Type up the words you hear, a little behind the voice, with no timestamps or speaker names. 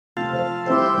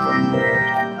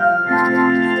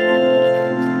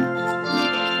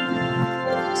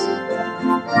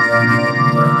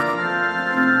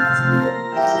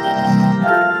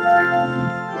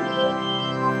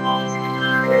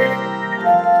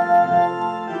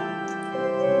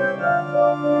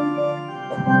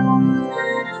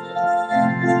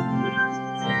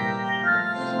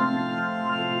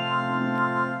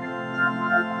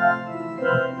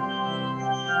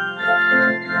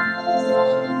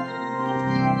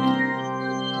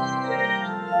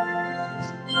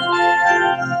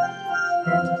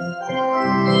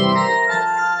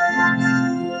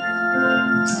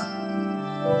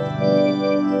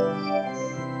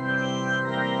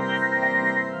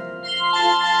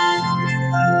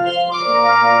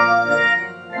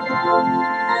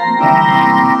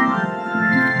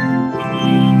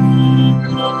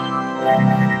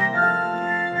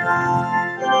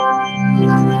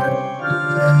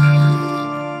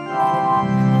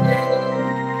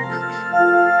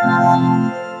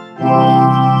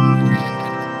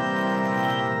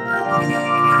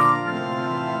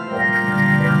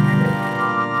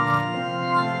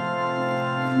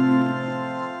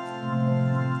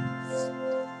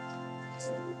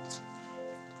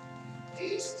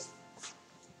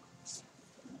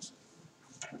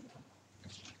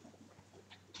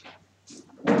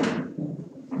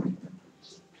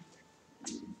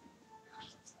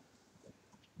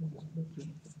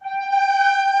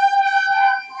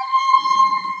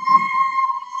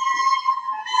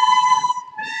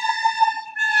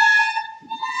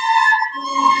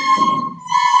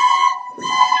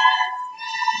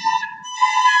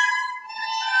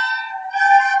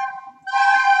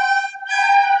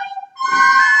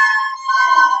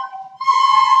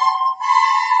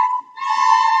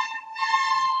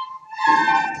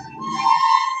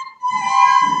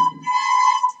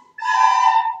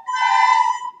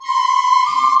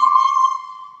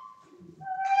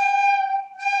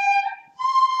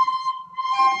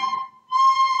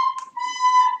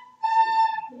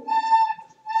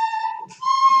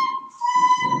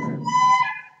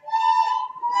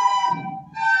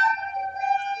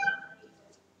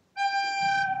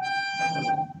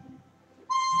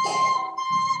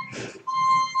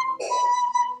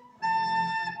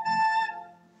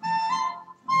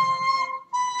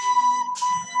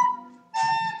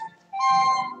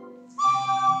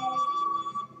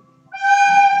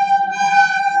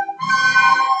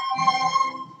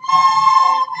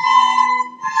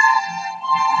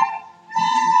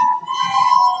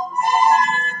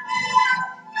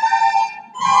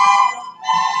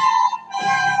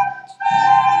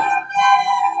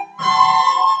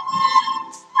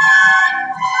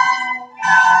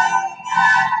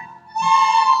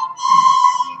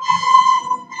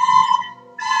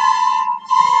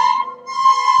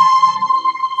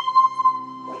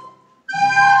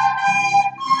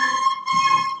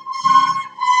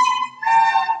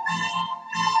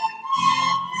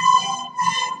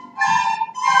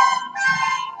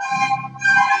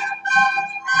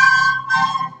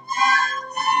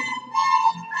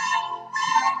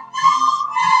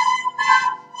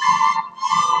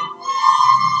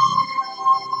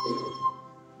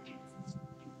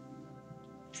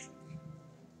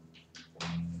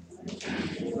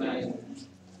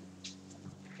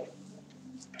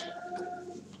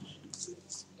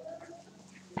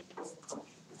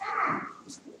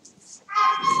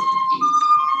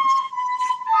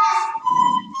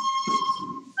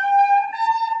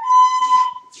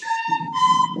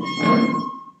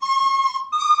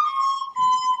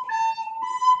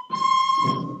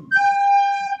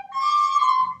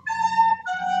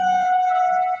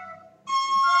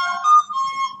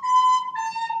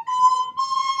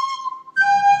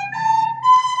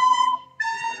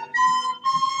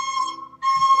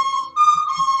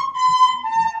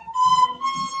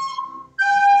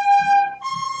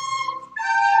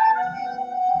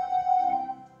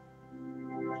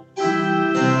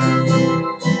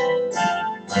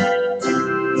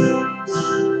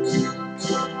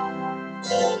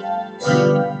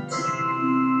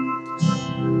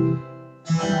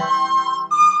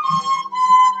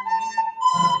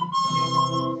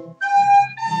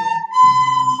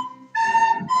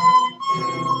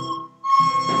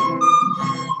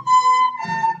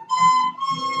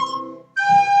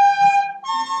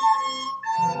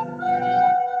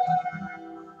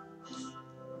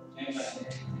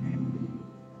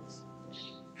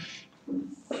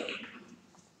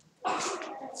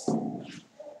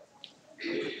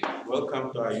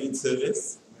Welcome to our youth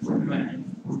service.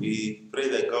 Amen. We pray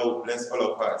that God will bless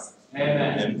all of us.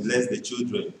 Amen. And bless the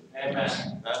children.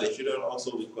 Amen. Now the children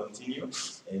also will continue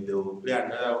and they will play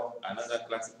another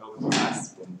classical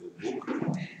class from the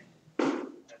book.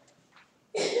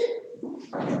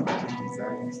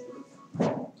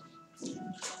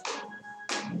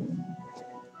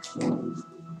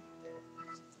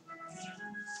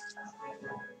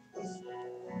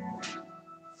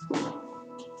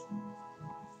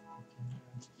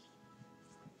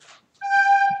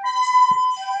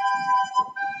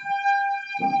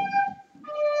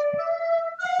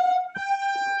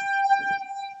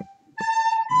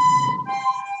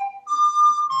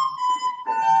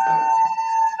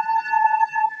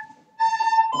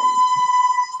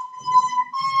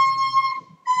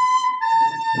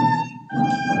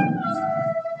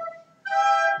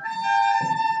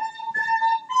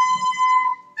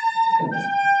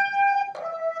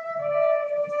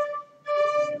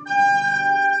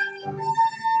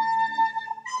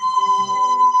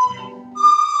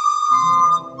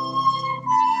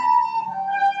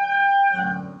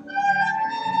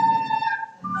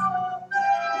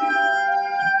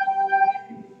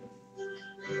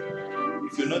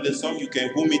 If you know the song, you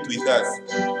can hum it with us.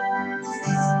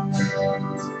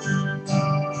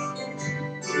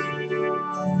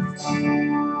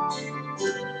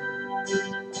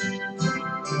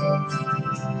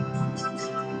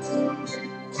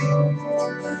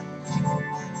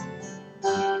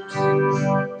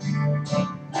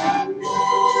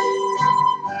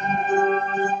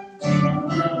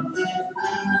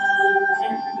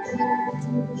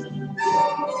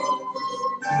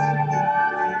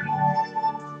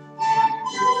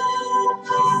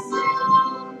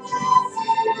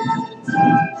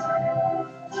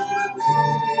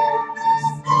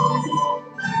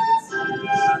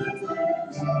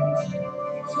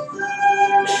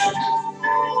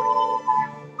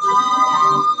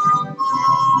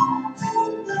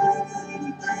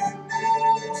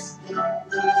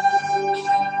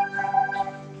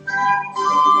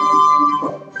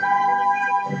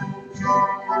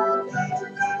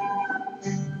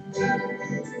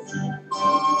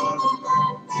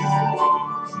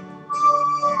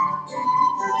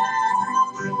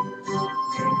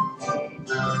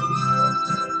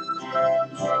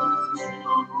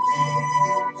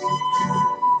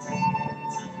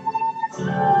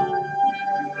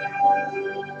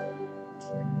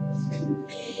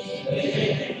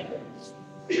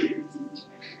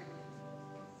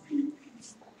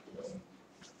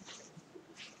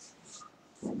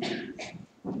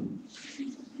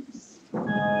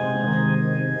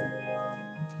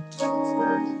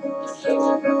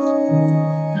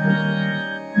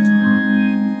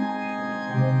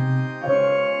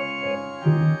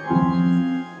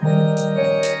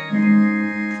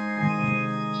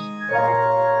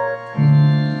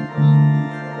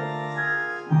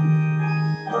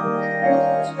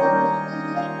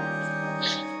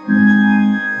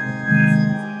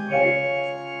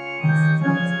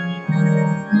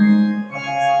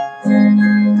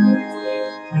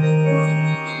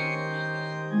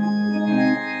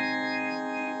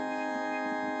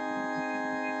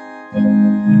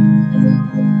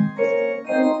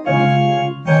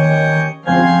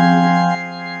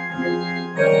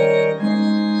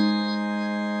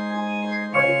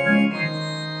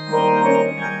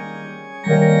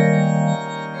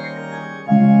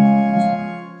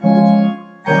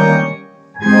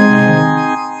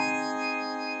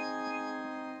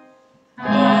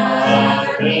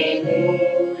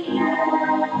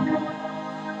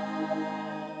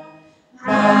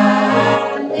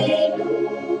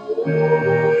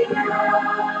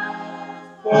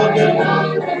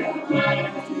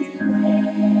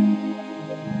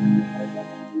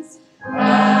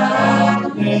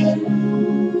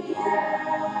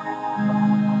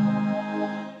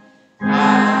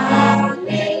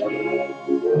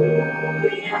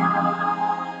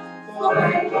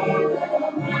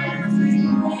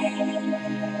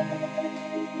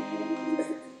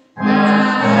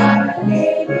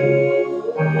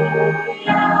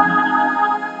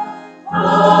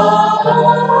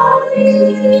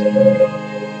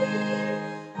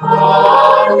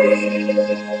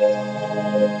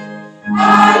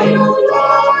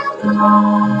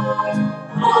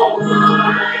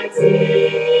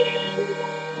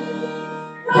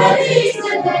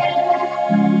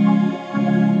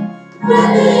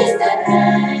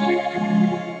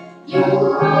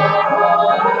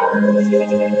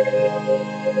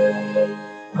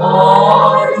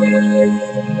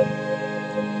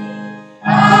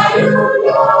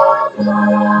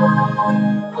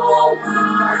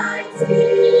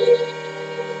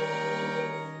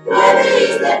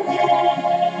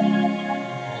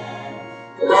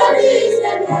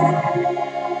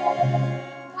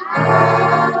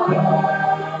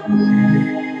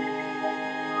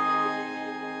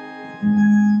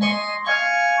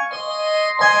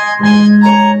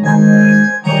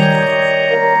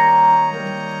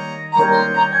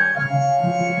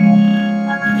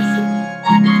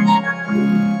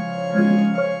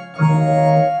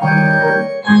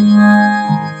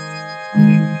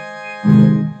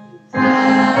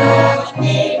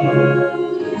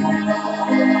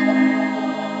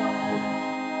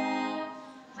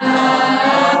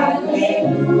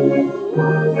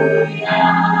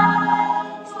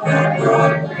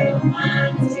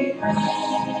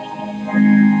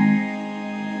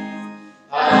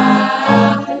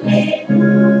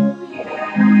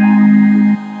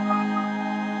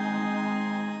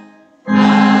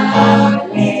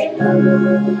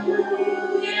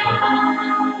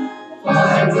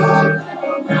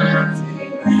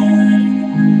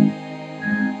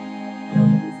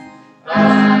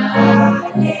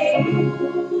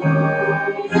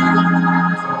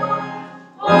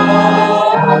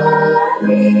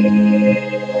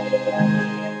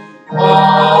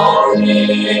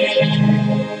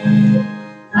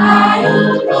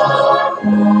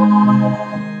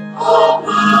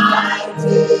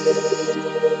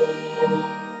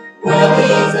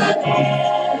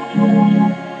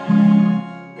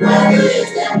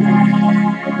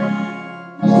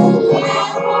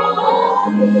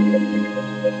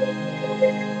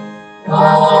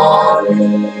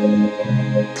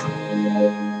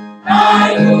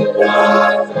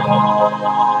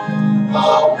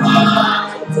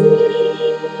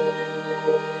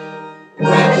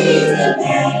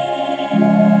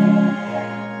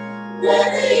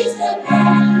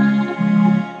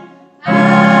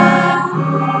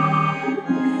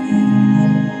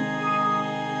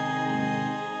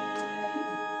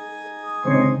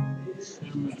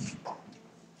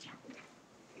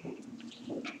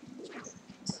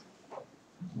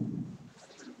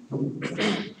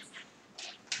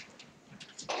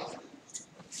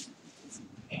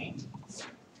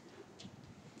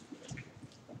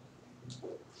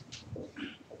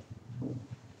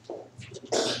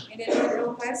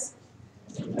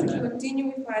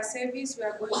 Service, we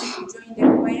are going to join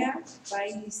the choir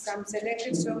by some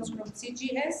selected songs from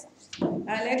CGS.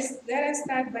 Let us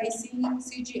start by singing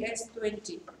CGS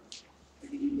 20.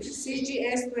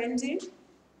 CGS 20.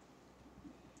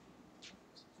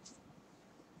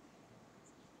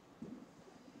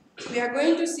 We are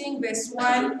going to sing verse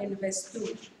 1 and verse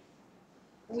 2.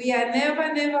 We are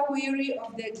never, never weary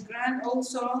of the grand old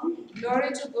song,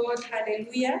 Glory to God,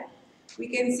 Hallelujah. We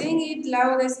can sing it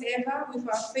loud as ever with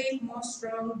our faith more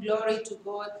strong. Glory to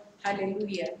God.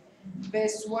 Hallelujah.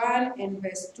 Verse 1 and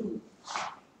verse 2.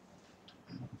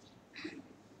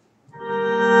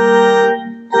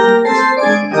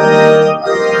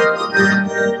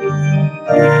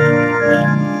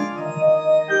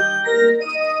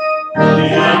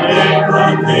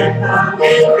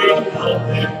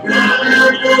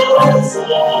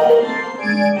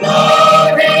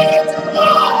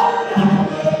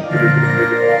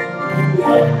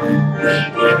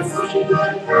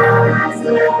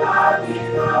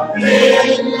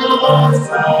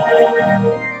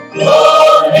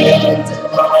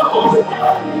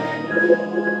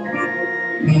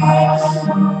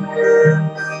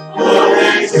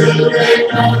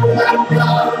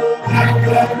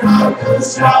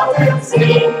 Shout and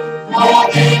sing, for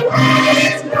the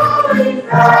waves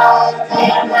glorify,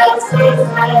 and the souls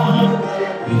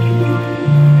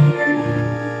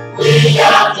we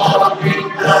are going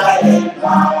high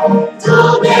to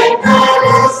the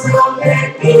palace of the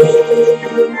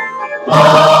King.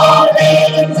 Glory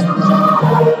to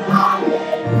God, hallelujah.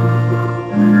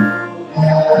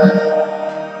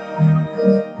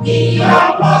 We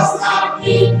are lost and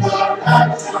in the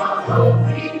rapture of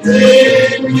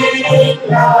redeeming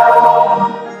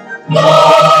love.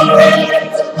 Glory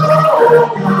to God,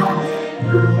 hallelujah.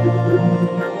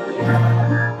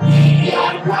 We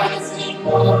are rising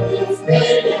on this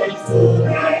day to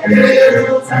the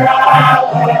hill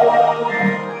tower.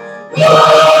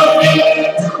 Glory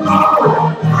to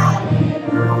God,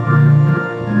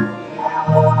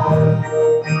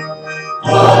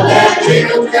 all the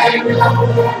children of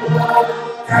the Lord,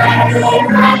 and the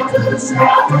righteous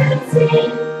shout and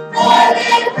sing, for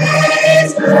the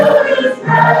praise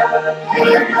glorified,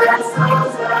 and the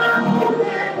souls are on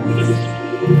their knees.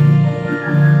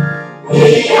 We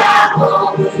are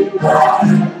going back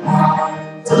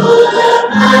to the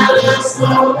palace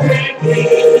of the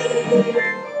King.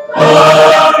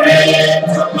 Glory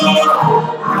to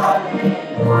God.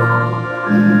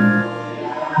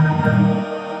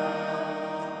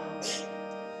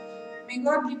 May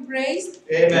God be praised.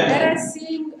 Amen. Let us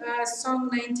sing Song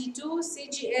 92,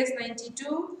 CGS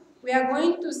 92. We are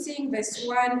going to sing verse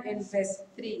 1 and verse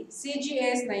 3.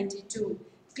 CGS 92.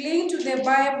 Cling to the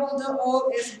Bible, though all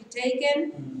is be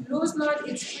taken. Lose not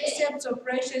its precepts, so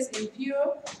precious and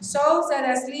pure. Souls that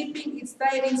are sleeping, its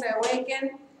tidings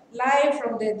awaken. Life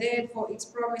from the dead, for its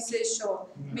promises sure.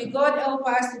 May God help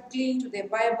us to cling to the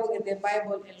Bible and the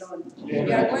Bible alone. Amen.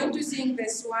 We are going to sing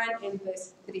verse 1 and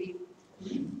verse 3.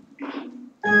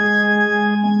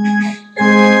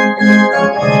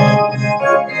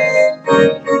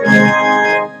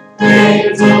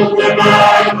 Into the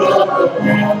Bible,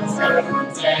 and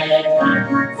taken.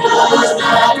 Those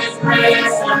that is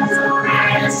presence of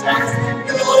precious and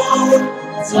pure.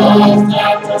 Souls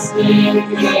that are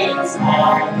sleeping,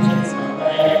 heart is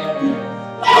awake.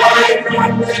 Life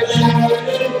from the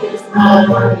dead is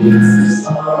power, is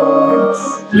sure.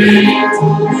 Cling to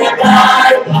the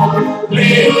Bible,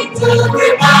 cling to the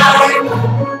Bible,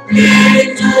 cling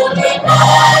to the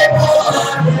Bible.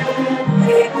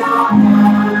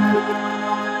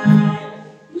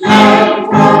 Love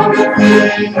for the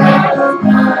king of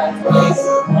my face,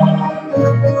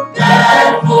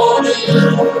 God for the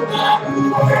youth that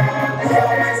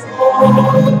wears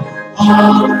gold.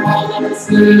 All for the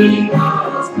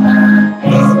seagulls, man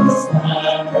is the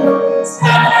stand.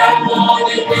 Stand on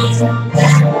the vision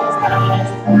that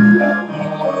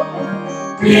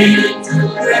cling to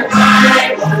the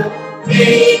Bible,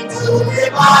 cling to the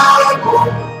Bible,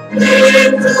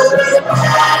 cling to the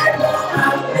Bible.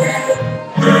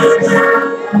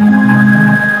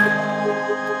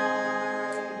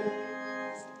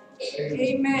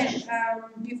 Amen.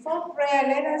 Before prayer,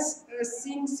 let us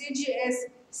sing CGS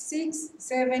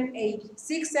 678,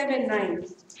 679.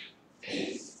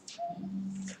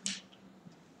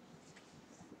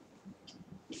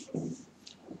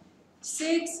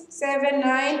 679,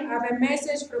 I have a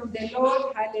message from the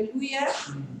Lord. Hallelujah.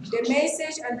 The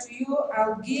message unto you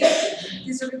I'll give. It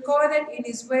is recorded in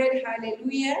His word.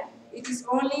 Hallelujah. It is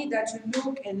only that you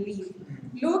look and live.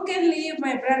 Look and live,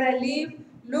 my brother, live.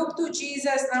 Look to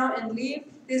Jesus now and live.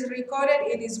 It is recorded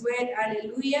in His word.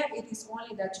 Hallelujah. It is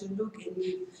only that you look and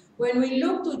live. When we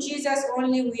look to Jesus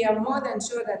only, we are more than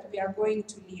sure that we are going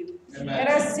to live. Amen. Let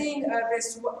us sing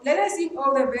let us sing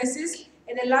all the verses.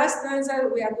 And the last stanza,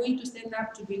 we are going to stand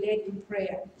up to be led in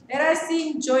prayer. Let us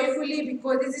sing joyfully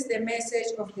because this is the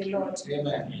message of the Lord.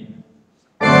 Amen.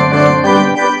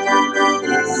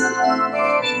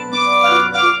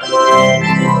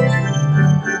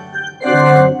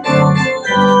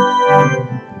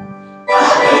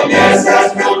 The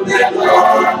message from the Lord.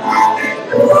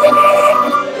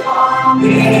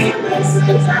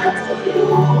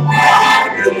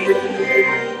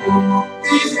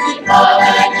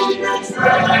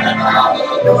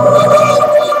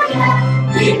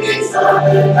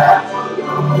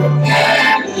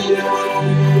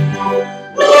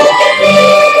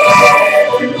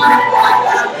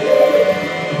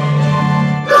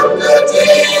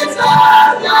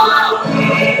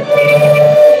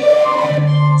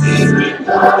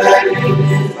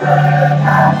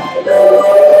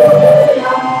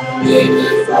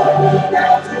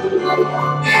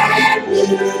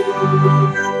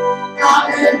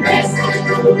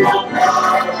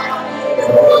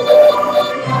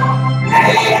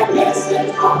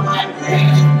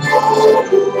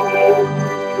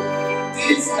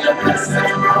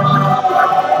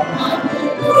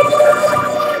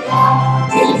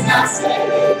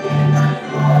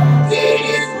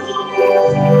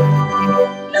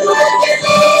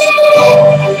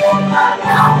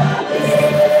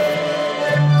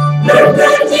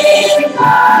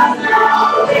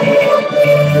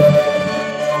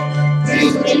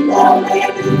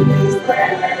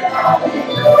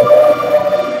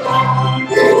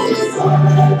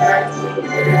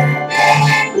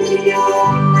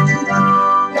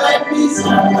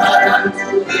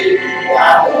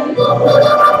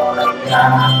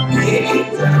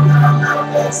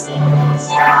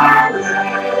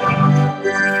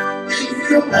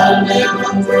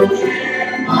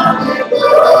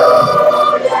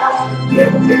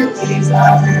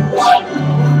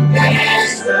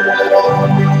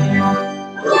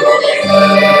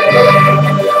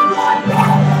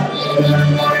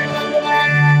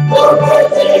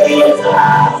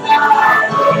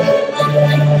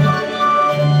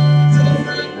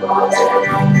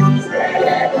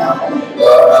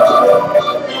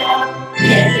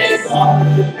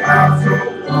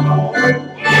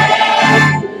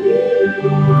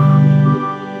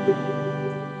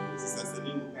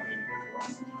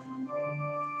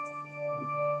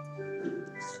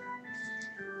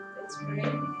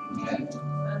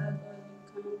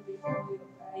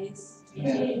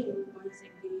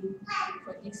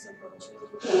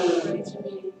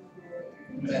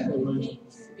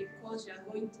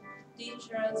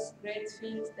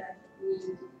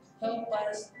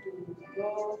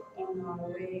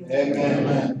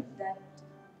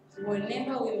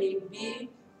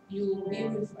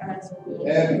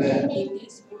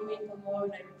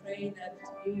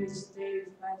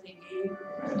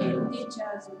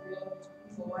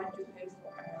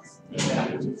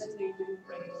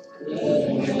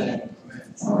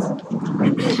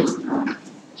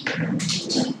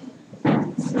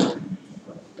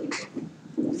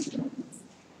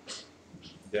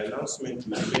 The announcement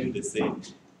will remain the same.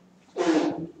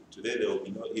 Today there will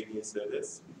be no evening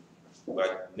service,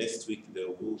 but next week there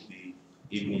will be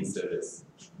evening service.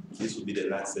 This will be the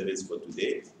last service for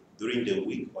today. During the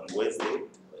week on Wednesday,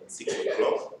 at 6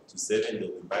 o'clock to 7, there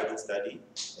will be Bible study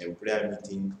and prayer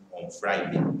meeting on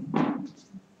Friday.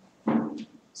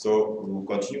 So we will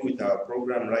continue with our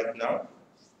program right now.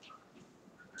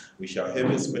 We shall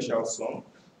have a special song,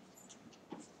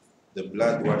 the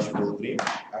Blood Wash Program.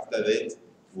 After that,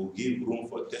 we'll give room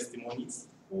for testimonies.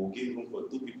 We'll give room for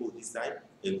 2 people this side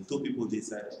and 2 people this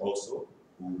side also.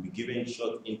 We will be given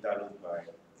short interlude by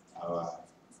our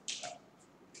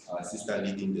sister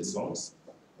leading the songs.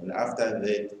 And after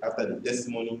that, after the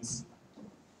testimonies,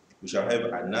 we shall have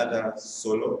another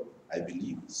solo, I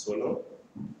believe, solo,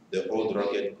 the Old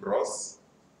Rugged Cross,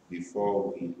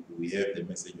 before we have the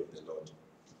message of the Lord.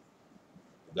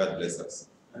 God bless us.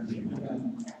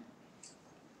 Amen.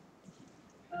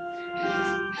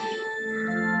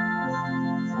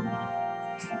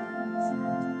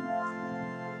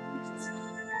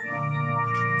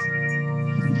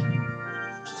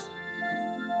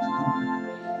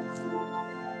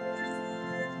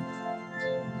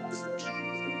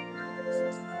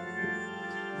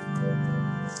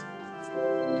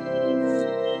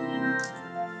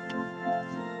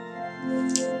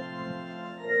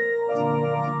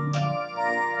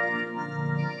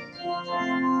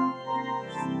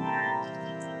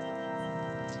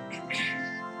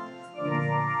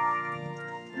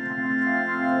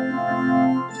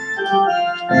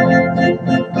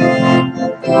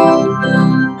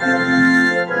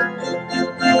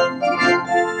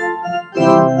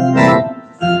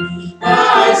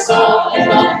 My soul and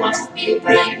God must be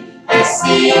free. I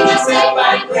see myself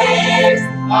by grace.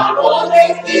 I'll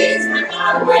always please my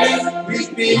God ways.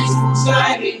 With peace,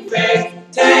 shining face,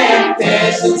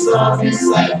 temptations of his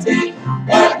sighting,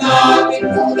 but nothing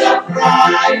could have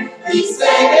pride. He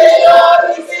said the Lord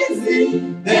is easy,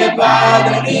 the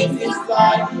burden is his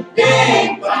life.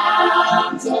 Gain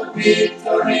bounds of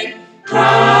victory,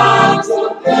 crown crowns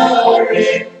of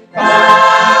glory,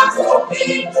 crowns of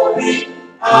victory,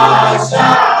 I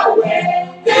shall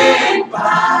wear. Then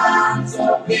crowns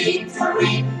of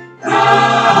victory,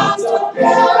 crowns of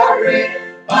glory,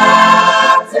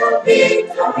 crowns of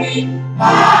victory,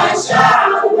 I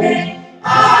shall wear.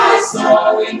 I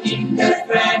saw him in the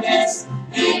furnace,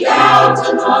 without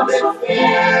another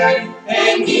fear,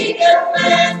 and in the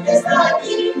furnace like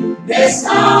him, the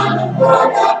Son of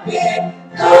God appeared.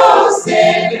 Though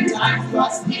 7 times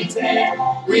was beaten,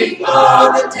 with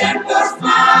all the tempest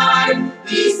mine,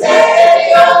 he said,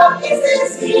 "Your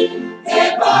is sin,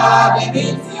 the body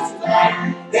is his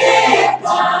life." The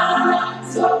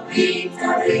crowns of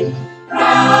victory,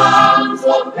 crowns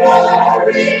of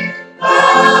glory,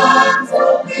 crowns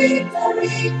of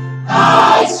victory,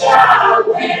 I shall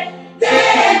wear.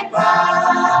 The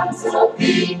crowns of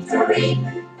victory,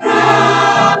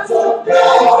 crowns of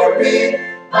glory,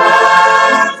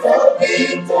 crowns of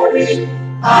victory,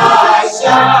 I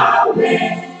shall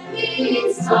wear.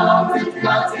 In storms and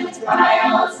floods and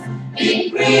trials,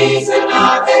 in prison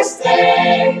or the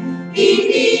stay, in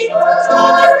evil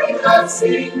glory and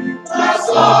sin, my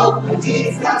soul for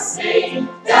Jesus' sake,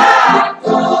 that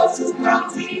those who come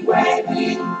to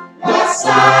worthy, the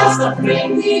sons of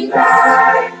bringing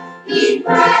life, he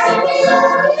cried the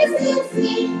earth is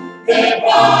sin, the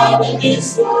body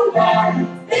is so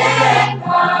long, the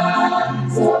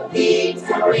crowns of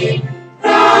victory,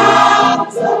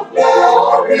 crowns of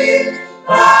glory,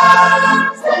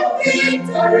 crowns of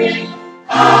victory,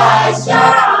 I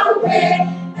shall wear.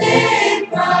 The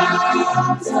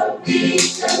crowns of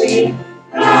victory,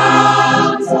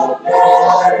 crowns of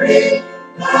glory,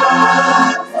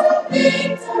 crowns of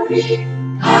victory,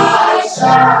 I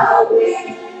shall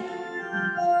wear.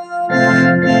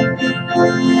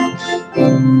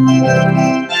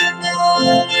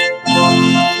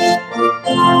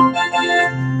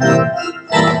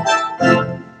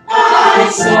 I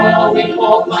saw him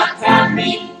overcome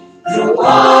me through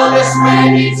all the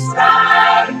sweating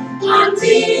strife,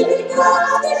 until we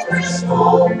got the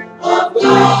threshold of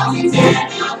God's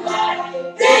eternal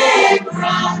life. Then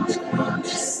crowned from the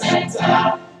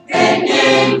center, and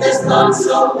named the stone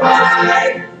so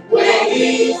wide, where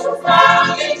he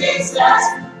found in Jesus,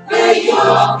 the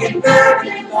yoke and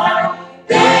burden light.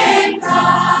 Then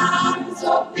crowns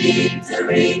of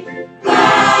victory,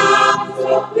 crowns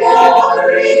of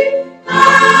glory,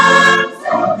 crowns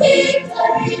of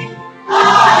victory,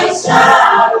 I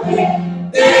shall wear.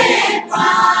 Then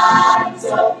crowns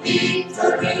of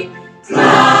victory,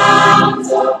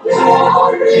 crowns of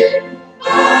glory,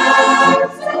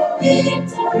 crowns of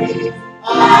victory,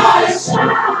 I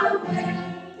shall wear.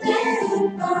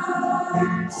 Then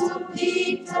crowns of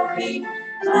victory,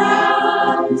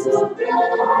 crowns of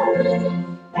glory,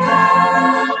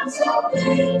 crowns of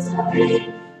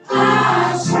victory, I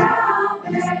shall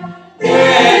wear.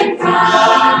 Then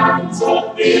crowns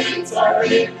of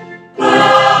victory,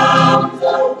 crowns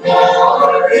of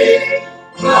glory,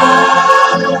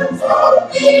 crowns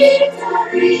of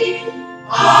victory,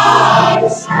 I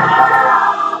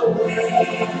shall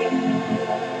wear.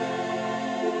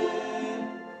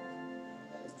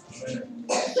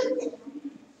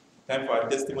 Time for our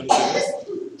testimony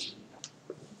service.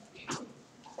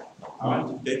 I want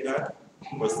to thank God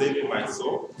for saving my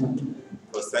soul,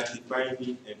 for sanctifying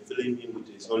me and filling me with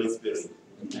His Holy Spirit.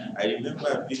 I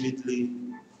remember vividly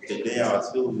the day I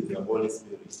was filled with the Holy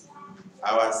Spirit.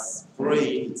 I was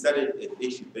praying, it started at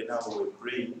Eshipena, we were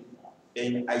praying,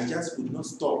 and I just could not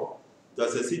stop. It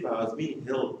was as if I was being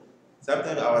held.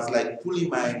 Sometimes I was like pulling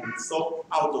myself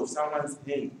out of someone's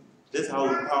hand. That's how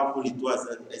powerful it was,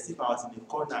 as if I was in a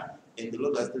corner and the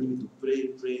Lord was telling me to pray,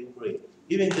 pray, pray.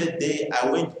 Even that day, I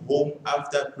went home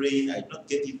after praying. I did not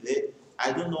get it there.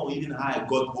 I don't know even how I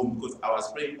got home because I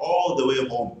was praying all the way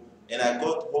home. And I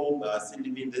got home, I was still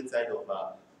living that side of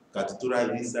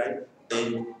Katutura, this side.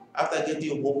 And after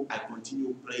getting home, I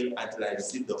continued praying until I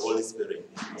received the Holy Spirit.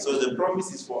 So the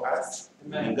promise is for us,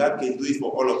 Amen. And God can do it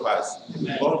for all of us.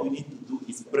 Amen. All we need to do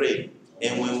is pray.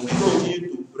 And when we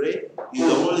continue to pray, if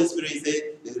the Holy Spirit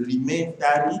says, remain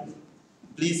tardy,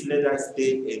 please let us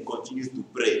stay and continue to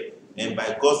pray. And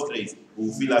by God's grace, He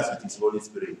will fill us with His Holy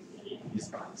Spirit.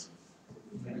 Yes.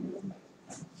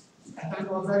 I thank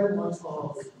God very much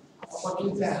for the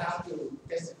opportunity I have to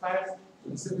testify to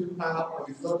the saving power of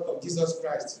the blood of Jesus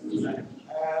Christ.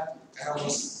 I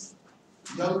was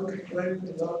young when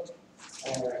the Lord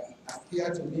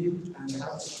appeared to me and I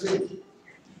had to pray.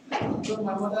 So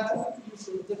my mother used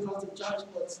to take us to church,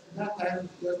 but that time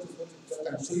you have to go to church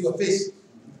and show your face.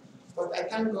 But I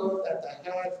thank God that I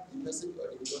heard the message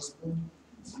of the gospel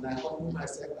and I humbled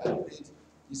myself and prayed.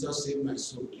 Jesus saved my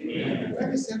soul.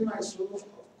 When he saved my soul, of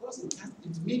course, it has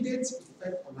immediate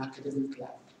effect on academic life.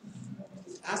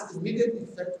 It has immediate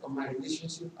effect on my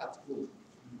relationship at home.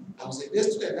 I was a day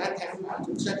student at that time. I had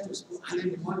to trek to school early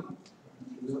in the morning,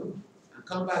 and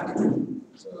come back.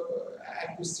 So I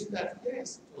could see that,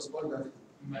 yes, it was wonderful.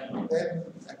 Then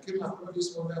I came across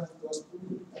this wonderful gospel.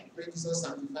 I prayed Jesus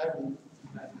sanctified me,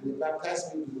 and he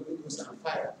baptized me with the Holy Ghost and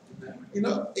fire.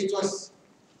 It was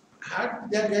hard to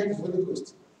get the Holy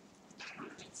Ghost.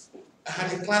 I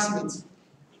had a classmate,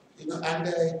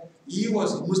 and he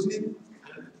was a Muslim.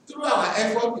 And through our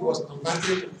effort, he was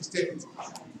converted to Christianity.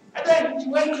 And then he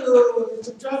went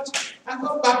to church and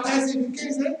got baptized in the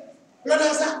case.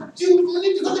 Brother, sir, you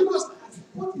need the Holy Ghost.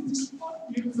 What is this?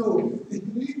 What do you know?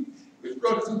 We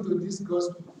brought him to this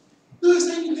gospel. No, he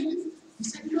said, you need it. He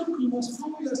said, look, you must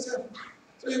humble yourself.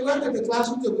 So he went to the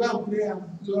classroom to go and pray, and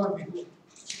lo and behold,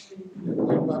 he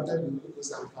got baptized in the Holy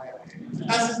Ghost and fire.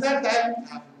 And since that time,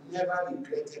 I've never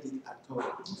regretted it at all.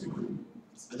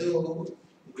 Although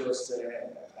it was, as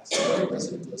a young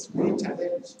person, it was very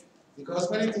challenging.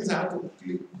 Because many things I had to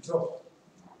drop.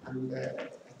 And I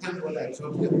thank God I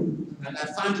dropped them. And I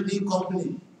found a new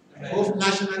company, both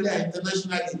nationally and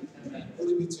internationally.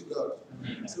 Glory be to God.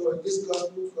 So this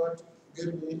gospel, God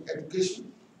gave me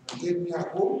education, gave me a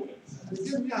home, and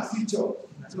gave me a future.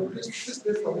 So please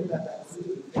pray for me that I will be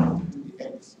able to the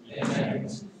end. Amen.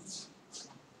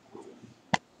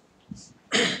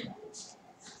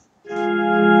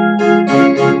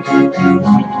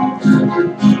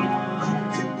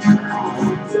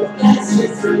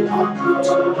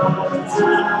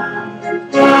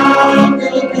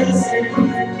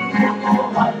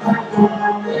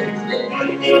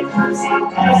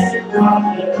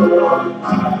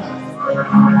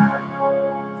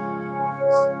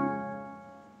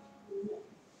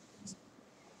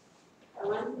 I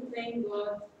want to thank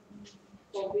God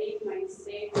for being my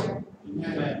Savior and for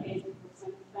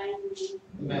sanctifying me.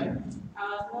 I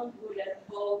was not good at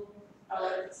all. I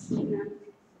was a sinner.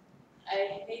 I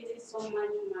hated so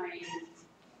much my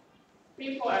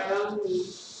people around me.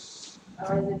 I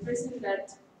was a person that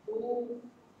who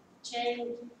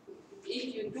changed.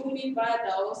 If you do me bad, I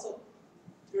also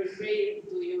regret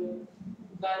to you.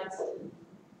 But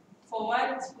for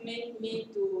what made me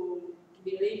to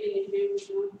believe in Him is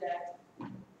not that.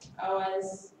 I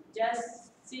was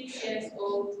just 6 years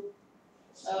old,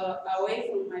 away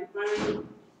from my parents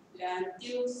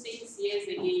until 6 years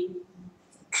again.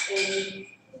 And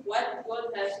what God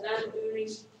has done for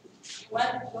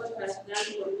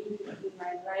me in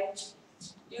my life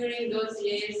during those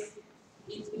years,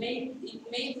 it made me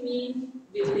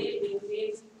believe in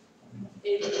Him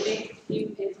and make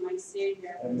Him as my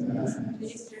Savior.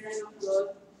 Please, children of God,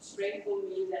 pray for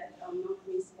me that I'll not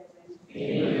miss heaven.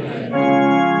 Amen.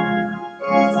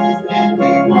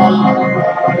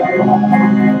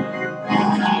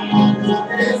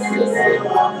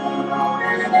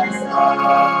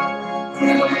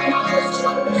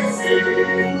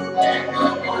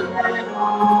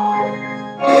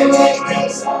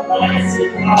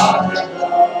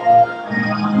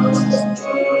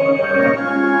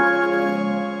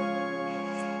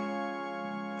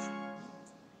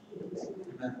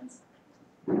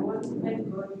 I want to thank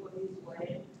God for His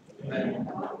word. Amen. I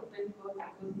want to thank God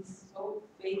because He's so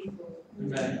faithful.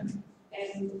 Amen.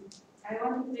 And I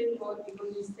want to thank God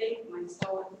because He saved my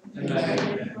soul. Amen. I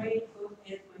pray God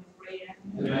heard my prayer.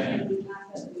 Amen. And He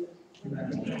answered me.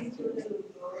 Please, children of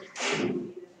God, pray for me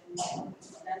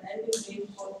that I will bring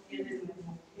forth children in my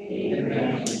home.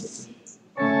 Amen.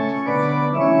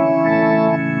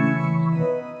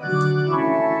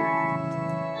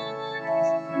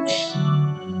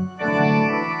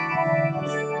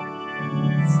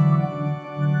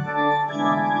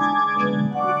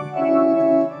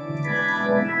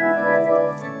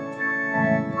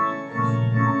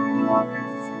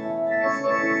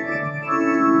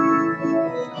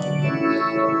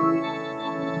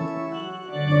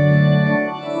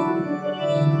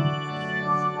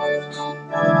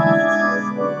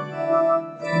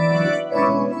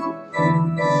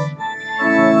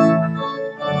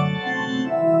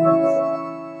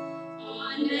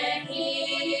 On a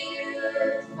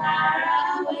hill far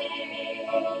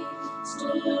away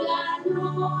stood an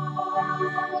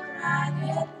old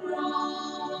rugged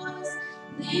cross,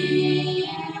 the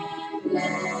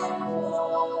emblem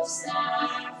of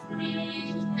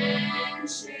suffering and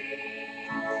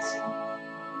shame.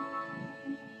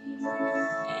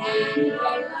 And I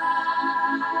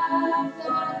love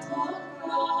that old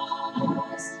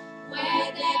cross where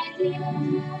the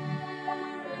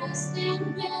dearest and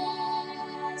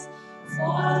best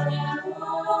for the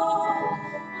hope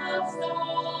of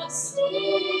lost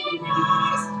sinners.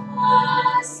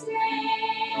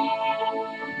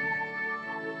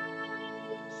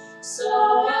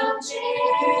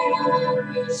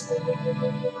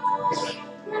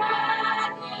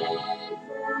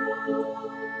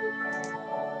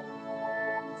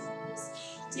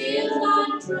 Till the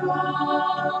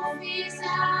trophies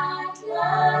at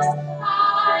last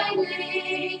I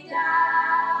lay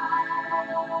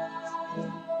down,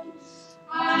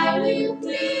 I will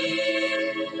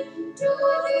cling to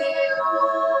the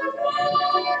old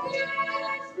rugged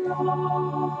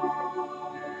cross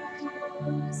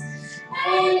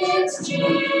and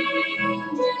exchange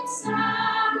it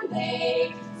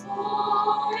someday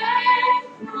for a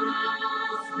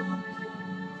crown.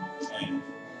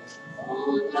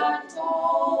 On the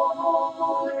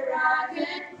tall,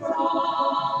 rugged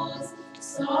cross,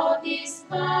 so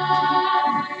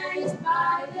despised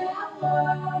by the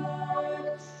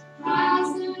world, has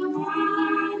a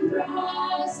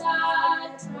wondrous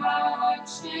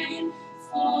attraction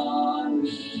for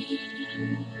me.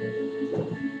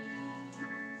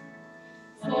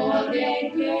 For the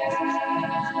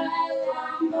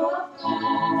Lamb of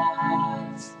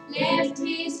God left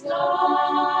his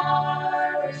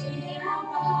glory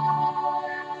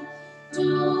above to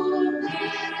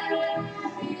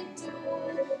carry to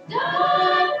the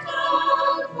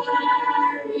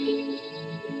Calvary.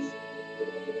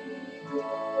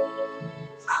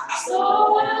 So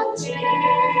I'll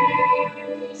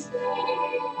cherish the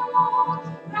old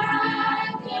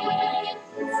rugged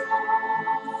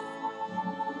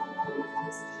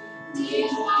cross,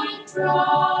 till my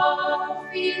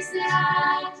trophies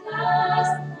at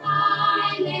last I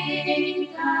lay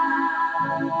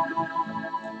down.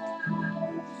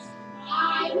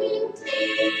 I will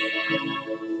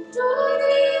cling to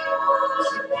the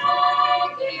old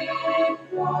rugged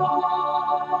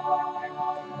cross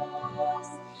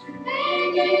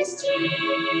and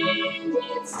exchange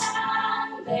it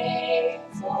someday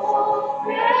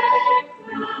for a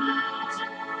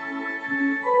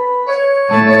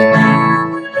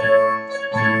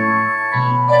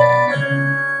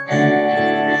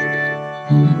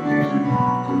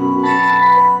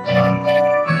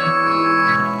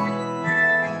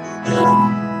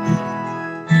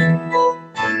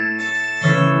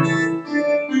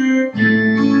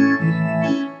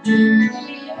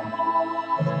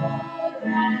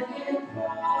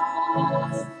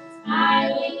I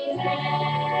will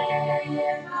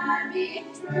ever be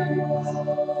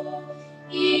true.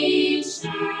 Each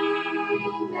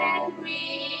shame and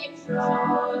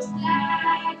reproach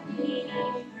that he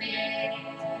bear,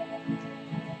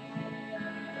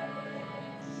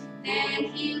 then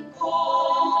he'll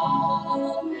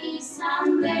call me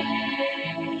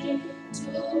someday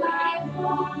to my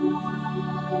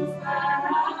home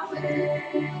far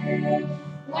away,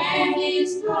 when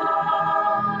his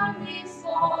glory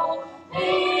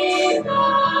forever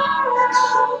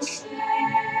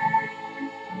share.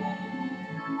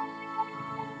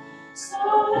 So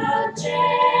I'll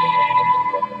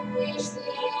cherish the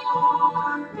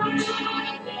old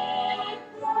rugged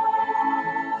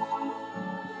cross,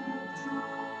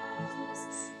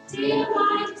 till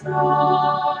my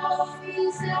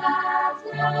trophies at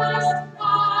last I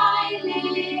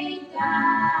lay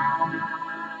down.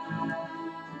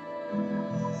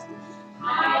 I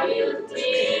will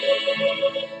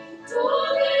cling to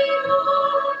the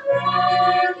old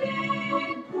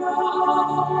rugged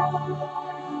cross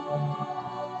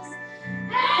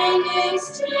and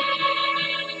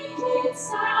exchange it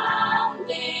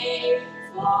someday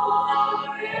for a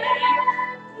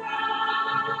crown.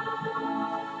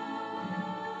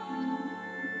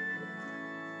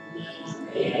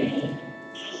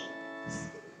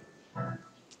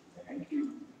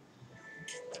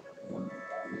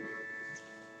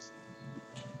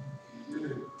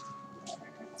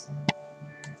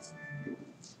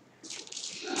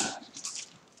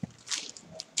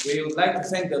 We would like to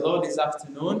thank the Lord this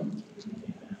afternoon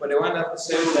for the wonderful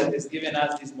service that He's given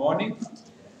us this morning,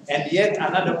 and yet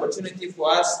another opportunity for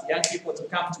us young people to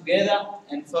come together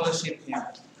and fellowship Him.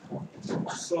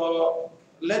 So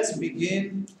let's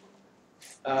begin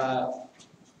our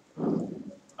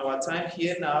time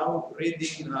here now,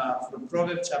 reading from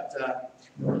Proverbs chapter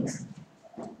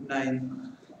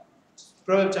 9,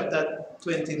 Proverbs chapter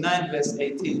 29, verse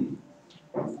 18.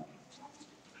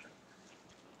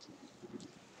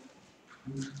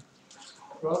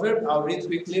 I'll read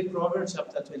quickly, Proverbs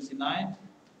chapter 29,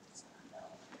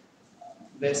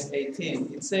 verse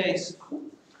 18. It says,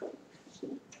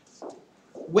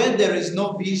 when there is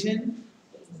no vision,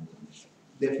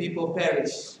 the people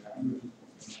perish.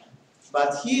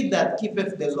 But he that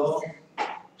keepeth the law,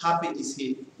 happy is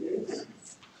he.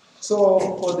 So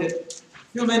for the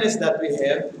few minutes that we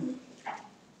have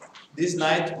this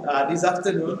night, this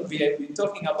afternoon, we have been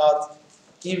talking about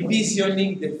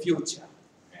envisioning the future.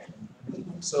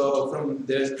 So from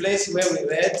the place where we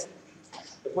read,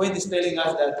 the point is telling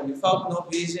us that without no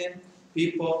vision,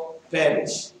 people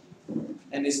perish.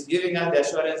 And it's giving us the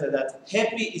assurance that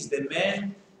happy is the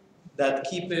man that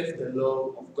keepeth the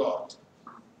law of God.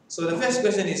 So the first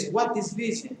question is, what is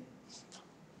vision?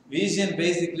 Vision,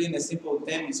 basically, in a simple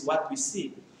term, is what we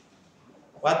see,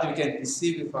 what we can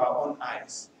perceive with our own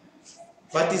eyes.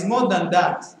 But it's more than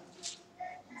that.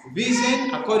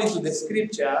 Vision, according to the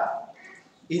scripture,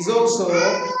 is also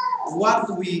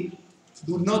what we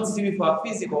do not see with our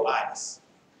physical eyes.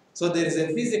 So there is a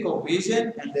physical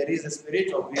vision and there is a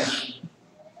spiritual vision.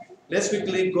 Let's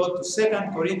quickly go to 2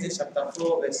 Corinthians chapter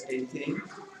 4, verse 18.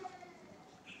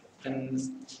 And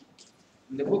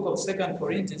in the book of 2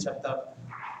 Corinthians chapter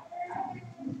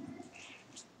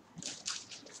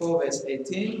 4, verse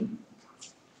 18,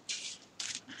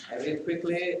 I read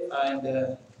quickly,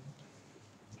 and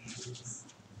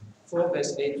 4,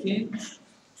 verse 18.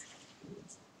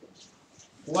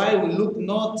 Why we look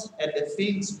not at the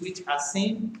things which are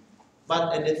seen,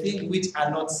 but at the things which are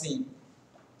not seen.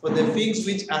 For the things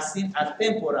which are seen are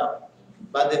temporal,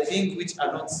 but the things which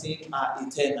are not seen are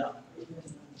eternal.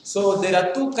 So there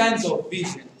are two kinds of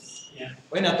vision.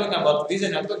 When I'm talking about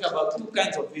vision, I'm talking about two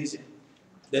kinds of vision.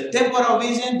 The temporal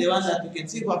vision, the one that you can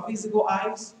see with our physical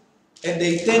eyes, and the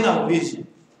eternal vision.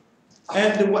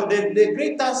 And the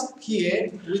great task here,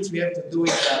 which we have to do,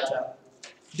 is that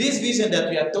this vision that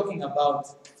we are talking about,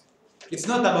 it's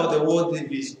not about the worldly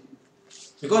vision.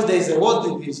 Because there is a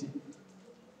worldly vision.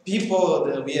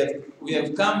 People, we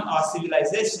have come, our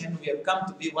civilization, we have come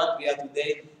to be what we are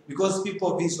today because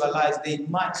people visualize, they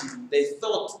imagine, they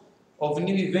thought of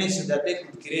new inventions that they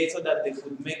could create so that they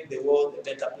could make the world a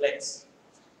better place.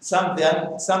 Some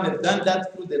have done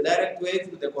that through the direct way,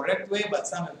 through the correct way, but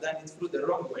some have done it through the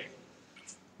wrong way.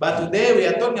 But today we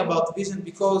are talking about vision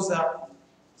because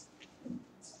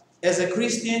as a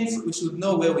Christians, we should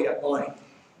know where we are going.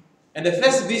 And the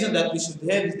first vision that we should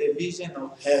have is the vision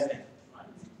of heaven.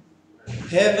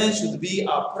 Heaven should be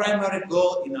our primary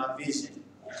goal in our vision.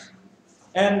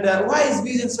 And why is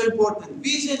vision so important?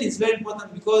 Vision is very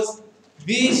important because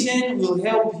vision will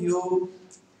help you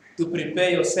to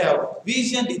prepare yourself.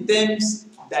 Vision determines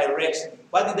direction.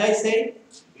 What did I say?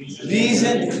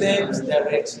 Vision determines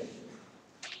direction.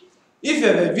 If you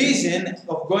have a vision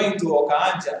of going to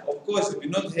Okaanja, of course you will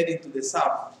not head into the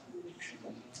south.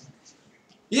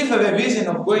 If you have a vision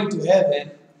of going to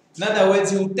heaven, in other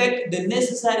words, you take the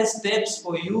necessary steps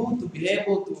for you to be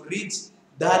able to reach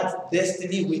that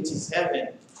destiny which is heaven.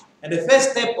 And the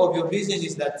first step of your vision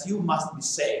is that you must be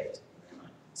saved.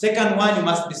 Second one, you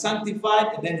must be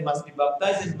sanctified, and then you must be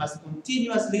baptized, and you must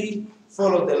continuously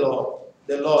follow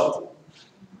the Lord.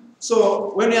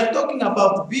 So when we are talking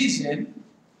about vision,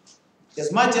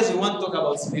 as much as we want to talk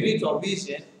about spiritual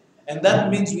vision, and that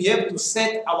means we have to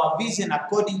set our vision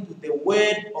according to the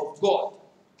word of God.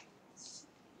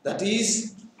 That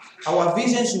is, our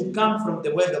vision should come from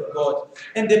the word of God.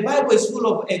 And the Bible is full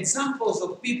of examples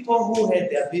of people who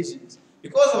had their visions.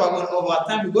 Because of our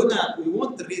time, we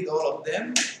won't read all of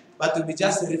them, but we'll be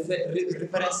just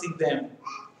referencing them.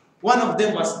 One of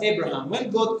them was Abraham. When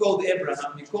God called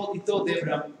Abraham, he told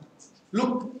Abraham,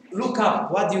 look up,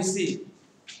 what do you see?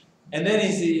 And then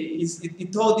he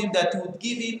told him that he would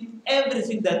give him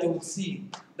everything that he would see,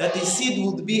 that his seed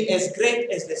would be as great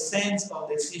as the sands of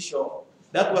the seashore.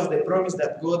 That was the promise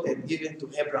that God had given to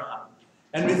Abraham.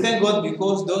 And we thank God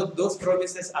because those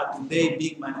promises are today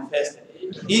being manifested,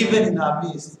 even in our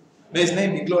midst. May His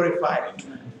name be glorified.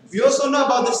 We also know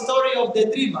about the story of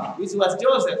the dreamer, which was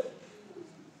Joseph.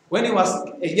 When he was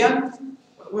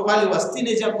while he was a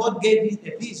teenager, God gave him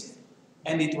a vision.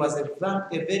 And it was a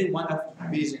very wonderful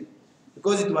vision.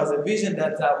 Because it was a vision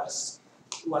that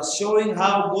was showing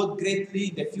how God greatly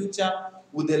in the future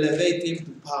would elevate him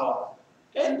to power.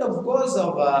 And of course,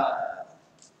 of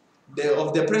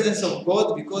the presence of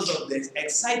God, because of the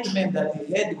excitement that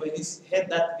he had when he had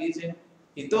that vision,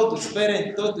 he told his parents,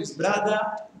 he told his brother,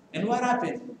 and what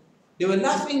happened? They were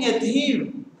laughing at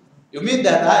him. You mean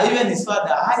that even his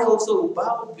father, I also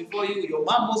bowed before you, your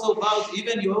mom also bowed,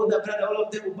 even your older brother, all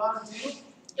of them will bow to you?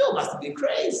 You must be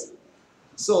crazy.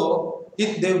 So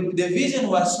the vision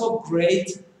was so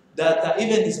great that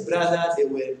even his brother, they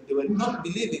were not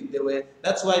believing.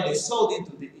 That's why they sold him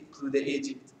to the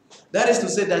Egypt. That is to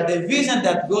say that the vision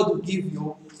that God will give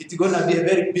you, it's going to be a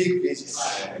very big vision.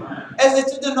 As the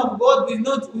children of God,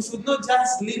 we should not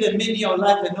just live a menial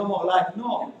life, a normal life.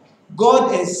 No.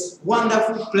 God has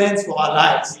wonderful plans for our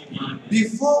lives.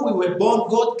 Before we were born,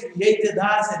 God created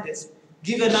us, and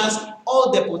given us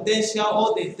all the potential,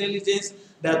 all the intelligence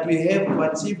that we have to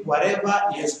achieve whatever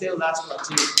He has told us to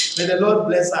achieve. May the Lord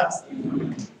bless us.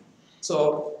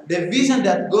 So the vision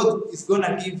that God is going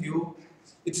to give you,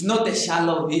 it's not a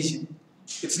shallow vision.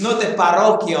 It's not a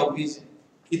parochial vision.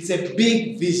 It's a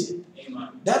big vision. Amen.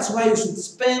 That's why you should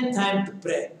spend time to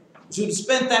pray. You should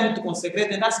spend time to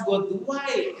consecrate and ask God,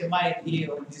 why am I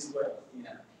here on this world?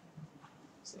 Yeah.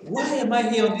 So why am I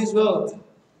here on this world?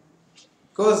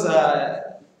 Because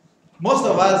most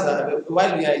of us,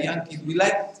 while we are young kids,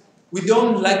 we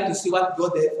don't like to see what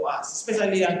God did for us,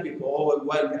 especially young people. Or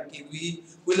while we are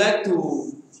kids, we like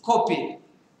to copy.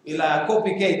 We like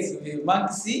copycats. We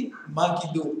monkey see, monkey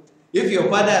do. If your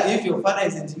father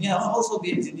is an engineer, I'll also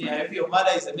be an engineer. If your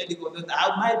mother is a medical doctor,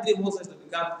 my dream also is to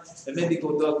become a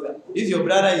medical doctor. If your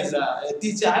brother is a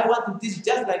teacher, I want to teach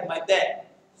just like my dad.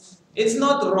 It's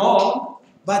not wrong,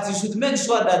 but you should make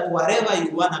sure that whatever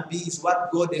you want to be is what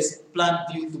God has planned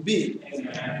you to be.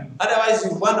 Amen. Otherwise,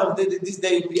 this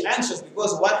day you'll be anxious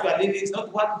because what you are living is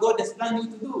not what God has planned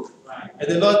you to do. Right. And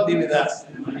the Lord be with us.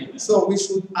 Amen. So we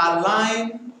should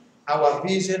align our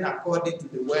vision according to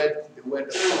the word of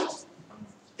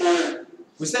God.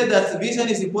 We said that vision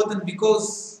is important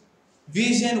because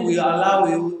vision will allow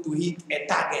you to hit a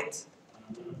target.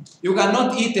 You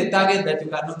cannot hit a target that you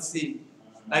cannot see.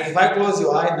 Like if I close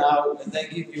your eye now and I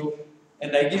give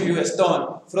you a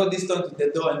stone, throw this stone to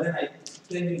the door and then I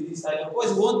turn you this side, of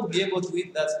course you won't be able to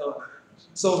hit that stone.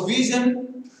 So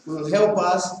vision will help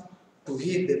us to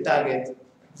hit the target.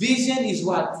 Vision is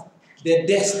what? The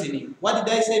destiny. What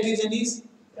did I say vision is?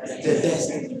 The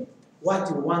destiny. What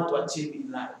you want to achieve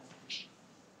in life.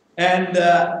 And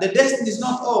the destiny is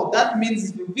not all. That means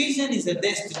if your vision is a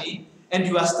destiny and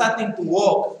you are starting to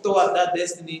walk toward that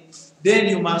destiny, then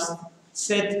you must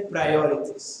set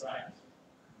priorities. Right.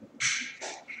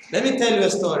 Let me tell you a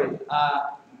story.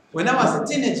 When I was a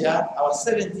teenager, I was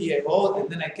 17-year-old, and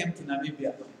then I came to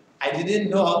Namibia. I didn't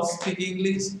know how to speak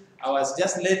English. I was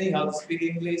just learning how to speak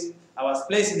English. I was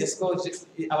placed in a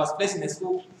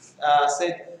school.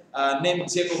 Named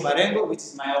Jacob Marengo, which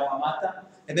is my alma mater.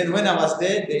 And then when I was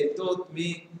there, they taught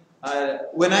me.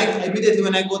 Immediately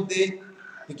when I got there,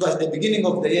 it was the beginning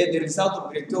of the year. The result of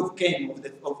grade 12 came of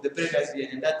the previous year,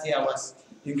 and that year I was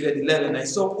in grade 11. I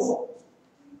saw,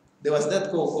 there was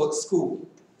that school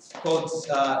called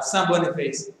St.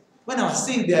 Boniface. When I was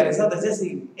seeing their result, I was just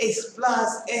saying A+,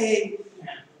 A.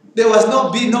 There was no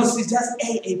B, no C, just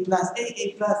A+, A+. And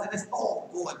I said, oh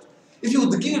God, if you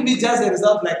would give me just a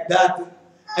result like that.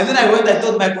 And then I went and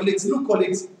told my colleagues, look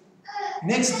colleagues,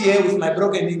 next year with my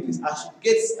broken English,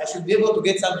 I should be able to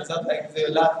get some results like they were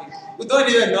laughing. We don't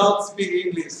even know how to speak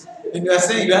English. And you are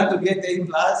saying you have to get A+.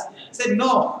 I said,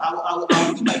 no, I will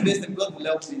do my best and God will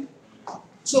help me.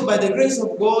 So by the grace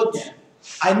of God,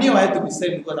 I knew I had to be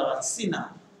saved because I was a sinner.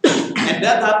 And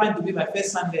that happened to be my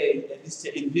first Sunday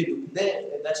in Vidu, there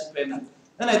at Dashi Penance.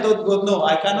 Then I told God, no,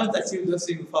 I cannot achieve those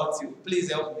things without you.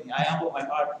 Please help me. I humble my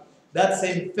heart. That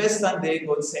same first Sunday,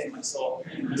 God saved my soul.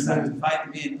 He sanctified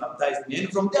me and baptized me.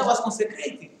 And from there I was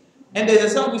consecrating. And there's a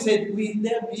song we said, will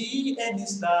there be any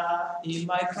star in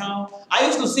my crown? I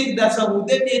used to sing that song, will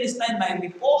there be any star in my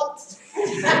report?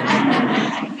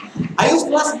 I used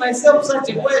to ask myself such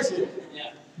a question.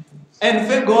 And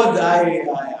thank God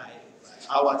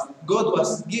God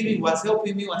was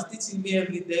helping me, was teaching me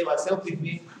every day, was helping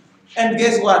me. And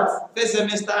guess what? First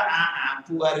semester,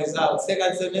 poor result.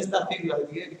 Second semester, things were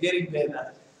getting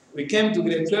better. We came to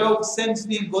grade 12, same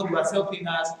thing, God was helping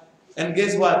us. And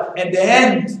guess what? At the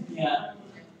end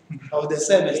of the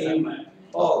semester,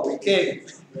 we came.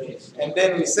 And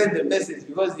then we sent the message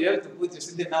because you have to put your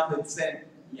student number and send.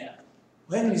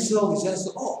 When we saw, we just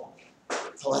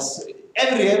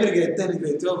every grade 10,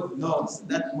 grade 12 knows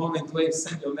that moment where you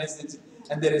send your message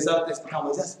and the result has come.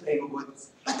 We just praying God.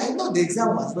 But I know the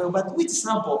exam was well, but which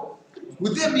sample?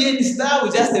 Would there be any star?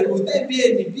 We just said, would there be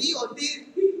any B or D?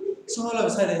 So all of a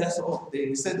sudden, I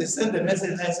said, they sent the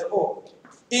message and I said,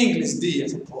 English D. I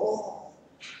said,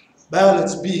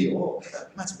 biology B.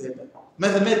 Much better.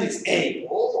 Mathematics A.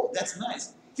 That's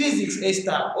nice. Physics A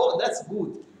star. That's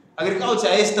good. Agriculture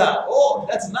A star.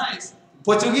 That's nice.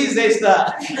 Portuguese A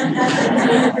star.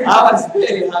 I was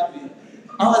very happy.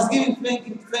 I was giving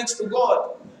thanks to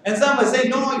God. And somebody say,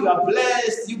 no, you are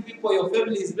blessed, you people, your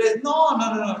family is blessed. No.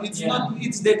 It's not,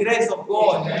 it's the grace of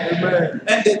God. Amen.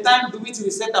 And the time to which we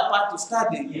set apart to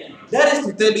study. That is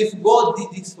to tell you, if God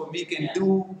did this for me, can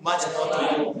do much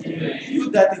more to you. Do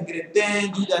that in grade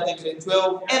 10, do that in grade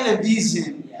 12, and a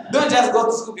vision. Don't just go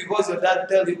to school because your dad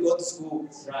tells you go to school.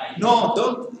 No,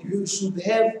 don't. You should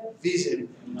have vision.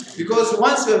 Because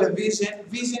once you have a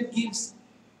vision gives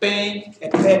pain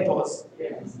and purpose.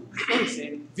 You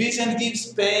see, vision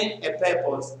gives pain a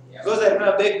purpose. Because I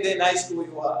remember back then, high school,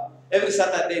 you are every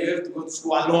Saturday you have to go to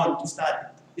school alone to study.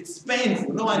 It's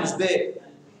painful. No one is there.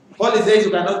 Holidays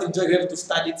you cannot enjoy. You have to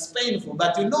study. It's painful,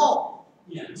 but you know,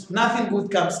 nothing good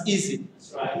comes easy.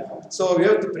 Right. So we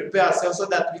have to prepare ourselves so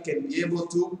that we can be able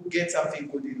to get something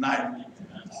good in life.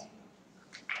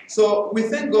 So we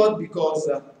thank God because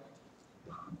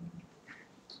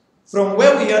from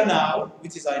where we are now,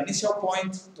 which is our initial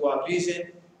point to our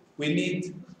vision, we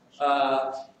need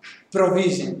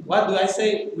provision. What do I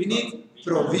say? We need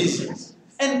provision.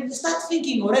 And start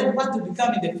thinking already what to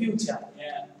become in the future.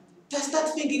 Just start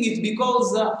thinking it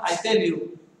because I tell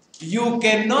you, you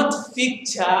cannot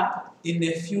picture in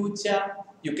the future,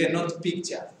 you cannot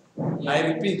picture. I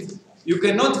repeat, you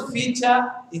cannot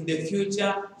feature in the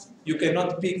future, you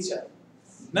cannot picture.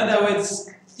 In other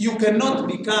words, you cannot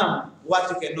become what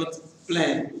you cannot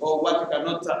plan or what you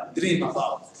cannot dream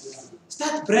about.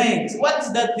 Start praying. What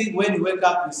is that thing when you wake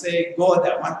up, you say, God,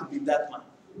 I want to be that one?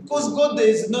 Because God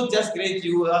is not just create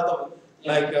you out of, we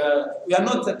are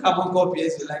not a carbon copy,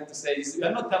 as we like to say. We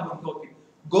are not carbon copy.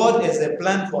 God has a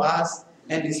plan for us,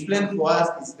 and His plan for us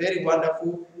is very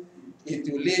wonderful.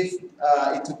 It will live,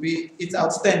 it's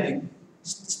outstanding.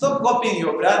 Stop copying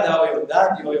your brother or your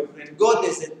dad or your friend. God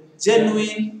has a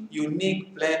genuine,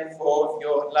 unique plan for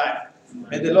your life.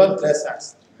 May the Lord bless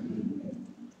us.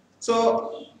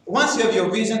 So, once you have your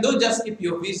vision, don't just keep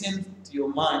your vision to your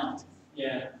mind.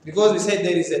 Because we said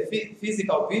there is a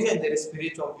physical vision, there is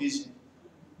spiritual vision.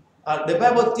 The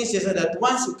Bible teaches us that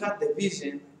once you cut the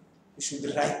vision, you should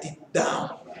write it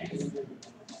down.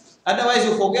 Otherwise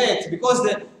you forget,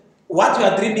 because what you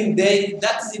are dreaming there,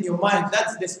 that is in your mind,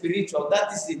 that's the spiritual,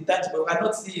 that is intangible, you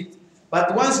cannot see it.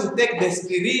 But once you take the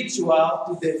spiritual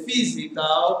to the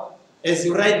physical, as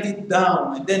you write it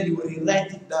down, and then you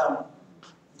rewrite it down,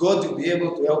 God will be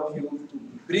able to help you to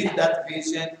bring that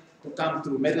vision to come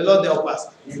true. May the Lord help us.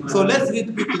 Amen. So let's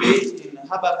read quickly in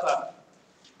Habakkuk,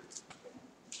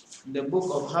 in the book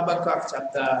of Habakkuk,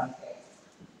 chapter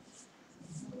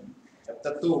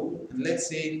 2, and let's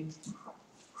see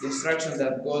the instruction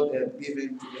that God has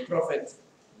given to the prophet,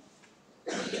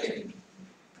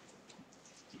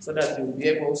 so that you'll be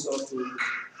able also to,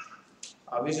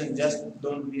 our vision just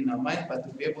don't be in our mind, but to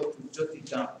be able to jot it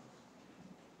down.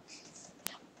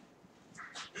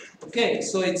 Okay,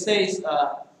 so it says,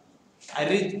 I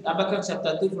read Habakkuk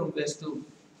chapter 2 from verse 2.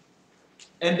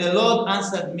 And the Lord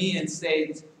answered me and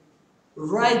said,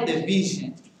 write the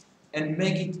vision and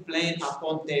make it plain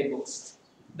upon tables,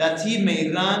 that he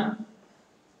may run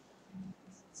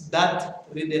that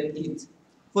readeth it.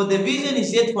 For the vision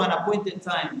is yet for an appointed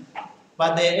time,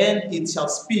 but the end it shall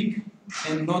speak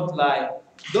and not lie.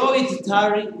 Though it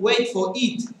tarry, wait for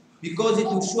it, because it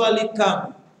will surely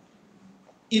come.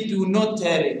 It will not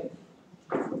tarry.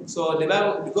 So the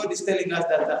Bible, God is telling us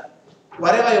that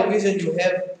whatever your vision you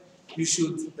have, you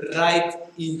should write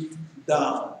it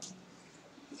down.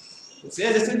 So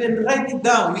as a student, write it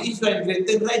down. If you are in grade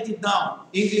 10, write it down.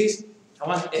 English, I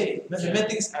want A.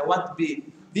 Mathematics, I want B.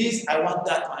 This, I want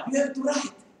that one. You have to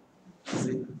write.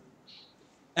 See?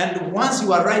 And once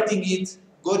you are writing it,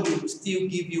 God will still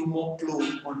give you more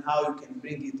clue on how you can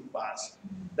bring it to pass.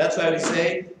 That's why we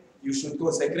say you should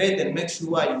consecrate and make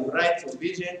sure you write your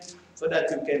vision so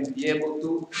that you can be able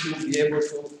to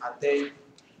attain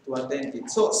it.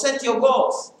 So set your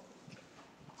goals.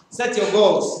 Set your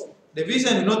goals. The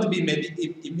vision will not be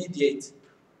immediate.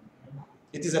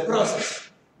 It is a process.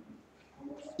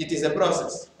 It is a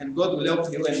process, and God will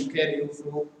help you and carry you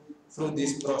through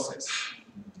this process.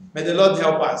 May the Lord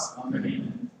help us.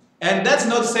 Amen. And that's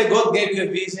not to say God gave you a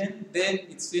vision, then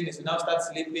it's finished. You now start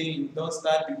sleeping, you don't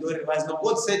start, you don't revise. No,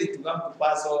 God said it to come to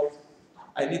pass, so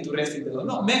I need to rest in the Lord.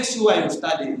 No, make sure you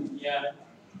study.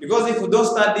 Because if you don't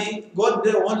study, God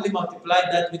will only multiply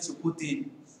that which you put in.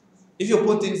 If you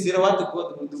put in 0, what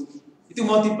God will do? It will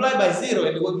multiply by 0,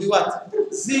 and it will be what?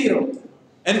 0.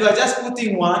 And if you are just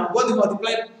putting 1, God will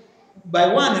multiply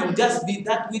by 1, and it will just be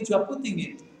that which you are putting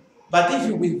in. But if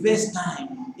you invest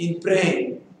time in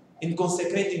praying, in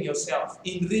consecrating yourself,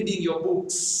 in reading your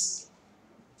books,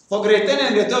 for grade 10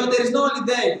 and grade 12, there is no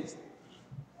holiday.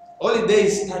 Holiday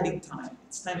is studying time.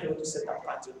 It's time for you to set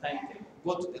apart your timetable.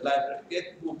 Go to the library,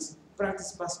 get books,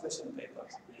 practice past question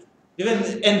papers.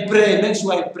 And pray, make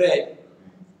sure you pray.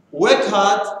 Work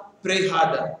hard, pray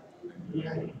harder.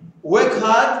 Work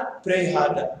hard, pray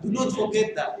harder. Do not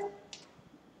forget that.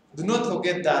 Do not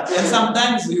forget that. And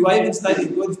sometimes you are even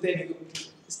studying, God is telling you,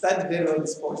 study very well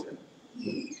this portion.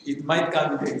 It might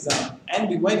come in the exam.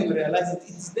 And when you realize it,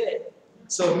 it's there.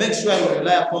 So make sure you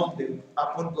rely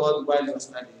upon God while you're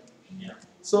studying.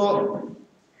 So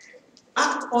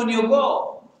act on your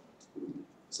goal.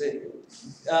 See,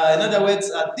 in other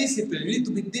words, discipline. You need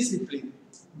to be disciplined.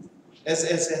 As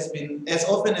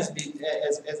often as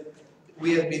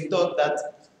we have been taught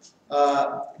that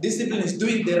discipline is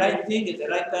doing the right thing at the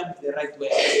right time, the right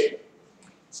way.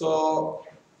 So,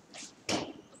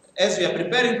 as we are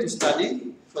preparing to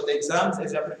study for the exams,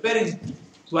 as we are preparing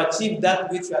to achieve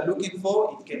that which we are looking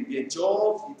for, it can be a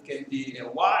job, it can be a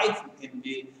wife, it can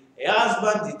be a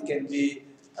husband, it can be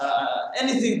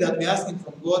anything that we're asking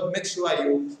from God. Make sure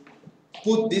you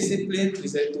put discipline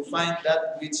to find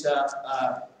that which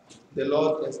the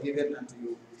Lord has given unto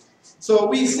you. So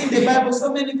we see in the Bible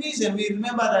so many visions. We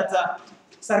remember that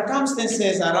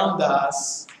circumstances around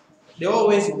us, they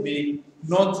always will be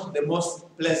not the most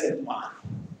pleasant one.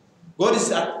 God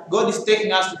is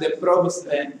taking us to the promised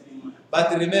land.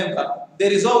 But remember,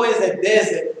 there is always a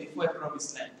desert before a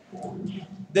promised land.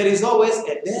 There is always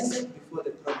a desert before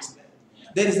the promised land.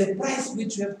 There is a price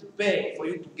which you have to pay for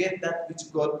you to get that which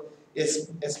God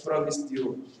has promised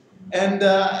you. And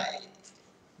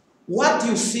what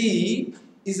you see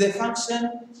is a function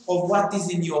of what is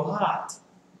in your heart.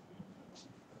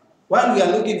 While we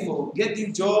are looking for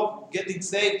getting job, getting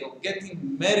saved, or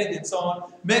getting married and so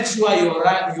on, make sure your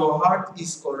heart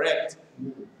is correct.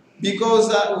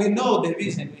 Because we know the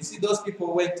vision. We see those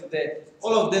people went to there.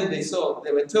 All of them they saw.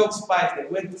 There were 12 spies. They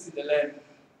went to see the land.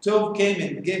 12 came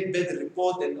and gave bad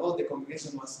report, and all the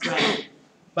congregation was crying.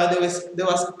 But there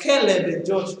was Caleb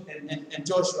and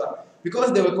Joshua.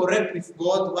 Because they were correct with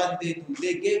God, what they do?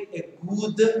 They gave a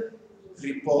good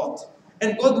report.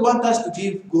 And God wants us to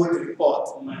give good report.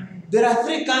 There are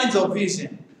 3 kinds of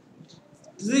vision.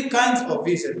 3 kinds of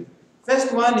vision.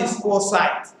 First one is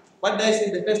foresight. What did I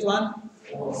say the first one?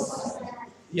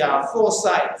 Yeah,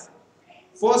 foresight.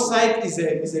 Foresight is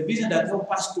a vision that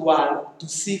helps us to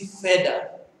see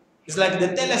further. It's like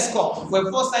the telescope.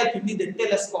 For foresight, you need a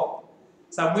telescope.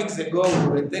 Some weeks ago,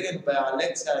 we were taken by our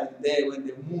lecture there when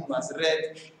the moon was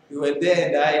red. We were there,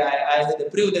 and I had the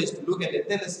privilege to look at the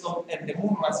telescope, and the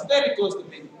moon was very close to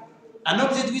me. An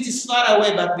object which is far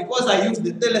away, but because I used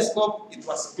the telescope, it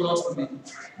was close to me.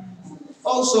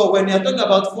 Also, when you're talking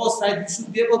about foresight, you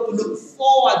should be able to look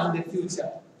forward in the future.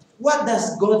 What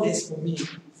does God have for me?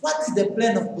 What is the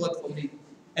plan of God for me?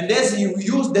 And as you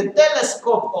use the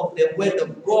telescope of the Word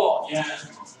of God,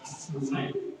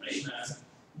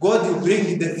 God will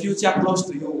bring the future close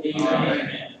to you.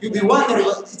 You'll be wondering,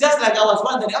 just like I was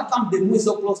wondering, how come the moon is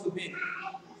so close to me?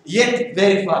 Yet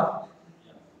very far.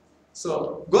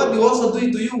 So God will also do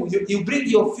it to you. He'll bring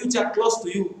your future close to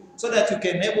you, so that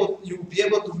you'll be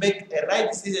able to make a right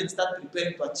decision and start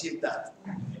preparing to achieve that.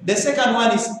 The second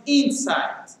one is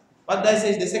insight. What does I say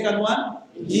is the second one?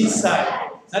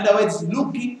 Insight. In other words,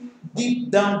 looking deep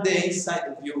down there inside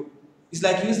of you. It's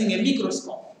like using a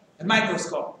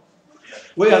microscope,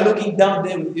 where you're looking down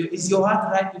there with you. Is your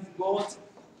heart right with God?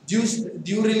 Do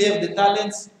you really have the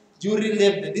talents? Do you really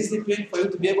have the discipline for you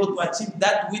to be able to achieve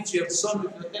that which you have shown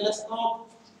with your telescope?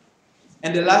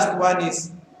 And the last one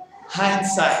is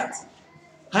hindsight.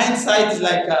 Hindsight is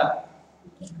like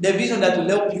the vision that will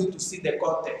help you to see the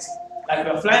context. Like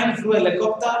you're flying through a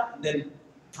helicopter, then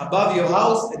above your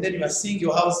house, and then you are seeing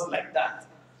your house like that.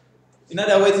 In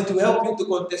other words, it will help you to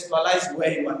contextualize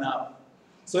where you are now.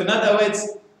 So in other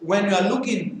words, when you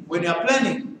are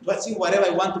planning to achieve whatever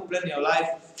you want to plan in your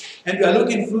life, and you are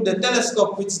looking through the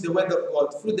telescope, which is the Word of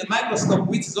God, through the microscope,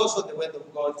 which is also the Word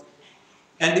of God,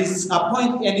 and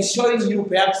it's showing you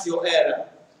perhaps your error,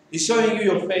 it's showing you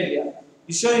your failure,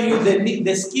 it's showing you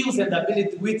the skills and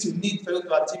ability which you need for you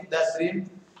to achieve that dream.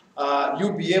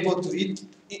 You'll be able to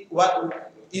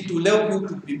it will help you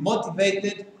to be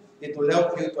motivated. It will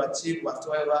help you to achieve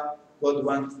whatever God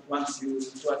wants you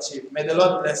to achieve. May the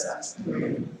Lord bless us.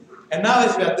 And now,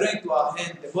 as we are drawing to our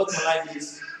hand, the bottom line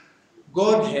is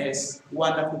God has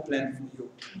wonderful plans for you.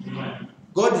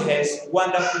 God has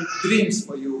wonderful dreams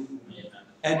for you.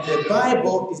 And the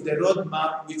Bible is the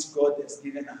roadmap which God has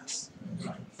given us.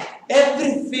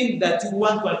 Everything that you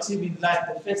want to achieve in life,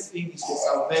 the first thing is the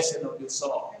salvation of your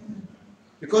soul.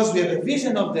 Because we have a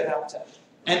vision of the rapture.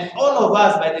 And all of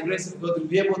us, by the grace of God, will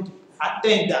be able to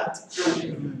attain that.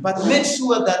 But make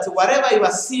sure that whatever you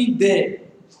are seeing there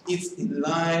is in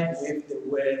line with the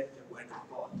word of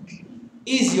God.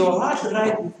 Is your heart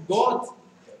right with God?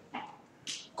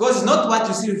 Because it's not what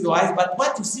you see with your eyes, but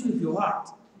what you see with your heart.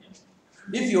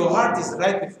 If your heart is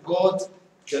right with God,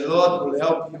 the Lord will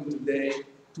help you today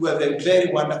to have a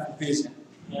very wonderful vision.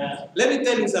 Yeah. Let me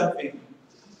tell you something.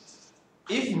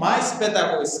 If my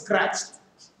spectacle is scratched,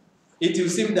 it will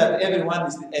seem that everyone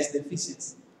has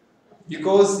deficiency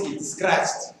because it's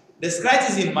scratched. The scratch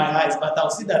is in my eyes, but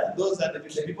I'll see that those are the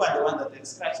people are the ones that have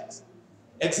scratches.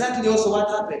 exactly also what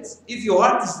happens. If your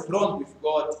heart is wrong with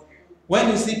God, when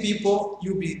you see people,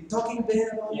 you'll be talking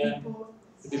bad about people,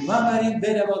 you'll be murmuring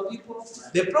bad about people.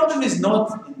 The problem is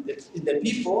not in the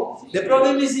people, the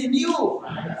problem is in you.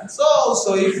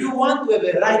 So if you want to have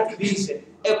a right vision,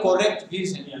 a correct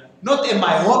vision, not a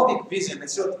myopic vision, a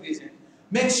short vision,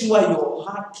 make sure your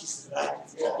heart is right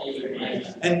with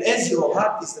God. And as your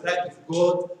heart is right with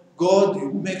God, God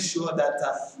will make sure that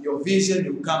your vision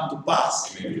will come to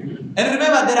pass. And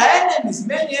remember, there are enemies,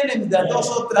 many enemies that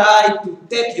also try to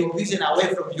take your vision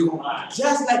away from you.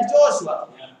 Just like Joshua.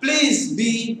 Please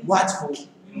be watchful.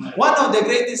 One of the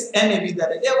greatest enemies that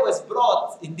the devil has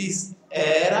brought in this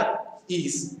era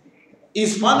is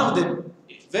one of the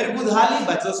very good ally,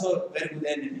 but also very good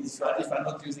enemies if I'm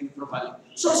not using it properly.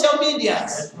 Social media.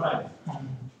 That's right.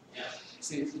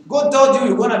 See, God told you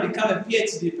you're going to become a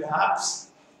PhD perhaps.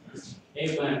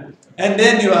 Amen. And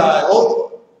then you are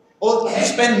you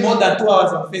spend more than 2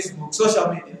 hours on Facebook, social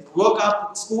media. Woke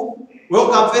up school,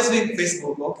 woke up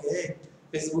Facebook, okay.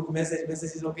 Facebook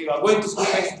messages, okay. You are going to school,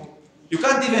 Facebook. You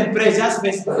can't even pray, just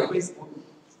Facebook,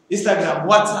 Instagram,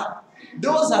 WhatsApp.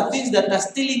 Those are things that are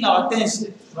stealing our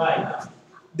attention. Right.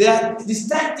 They are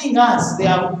distracting us. They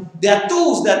are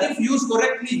tools that if used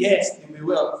correctly, yes, you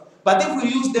will well. But if we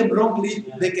use them wrongly,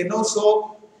 they can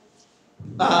also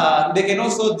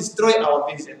destroy our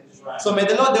vision. Right. So may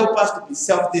the Lord help us to be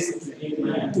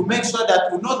self-disciplined, to make sure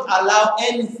that we not allow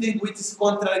anything which is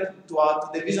contrary to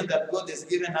the vision that God has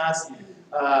given us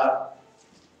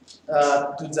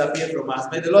to disappear from us.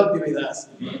 May the Lord be with us.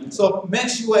 So make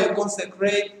sure you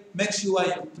consecrate, make sure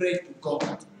you pray to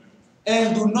God,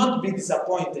 and do not be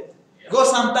disappointed.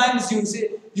 Because sometimes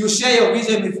you share your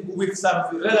vision with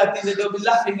some relatives and they'll be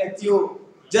laughing at you,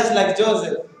 just like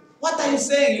Joseph. What are you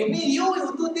saying? You mean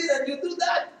you do this and you do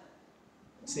that?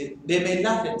 See, they may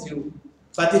laugh at you.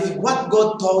 But if what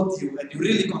God told you and you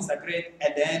really consecrate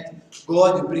at the end,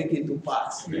 God will bring it to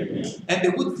pass. Amen. And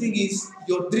the good thing is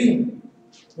your dream.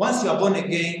 Once you are born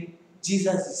again,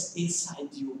 Jesus is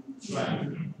inside you. Right.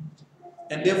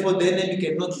 And therefore the enemy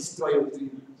cannot destroy your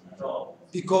dream.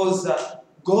 Because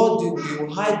God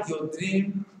will hide your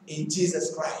dream in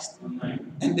Jesus Christ.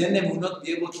 Amen. And the enemy will not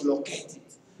be able to locate it.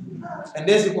 And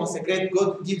as you consecrate, God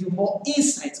will give you more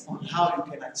insights on how you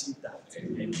can achieve that.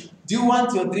 Amen. Do you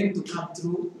want your dream to come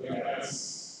true?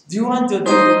 Yes. Do you want your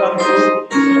dream to come true?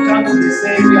 Come to the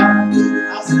Savior.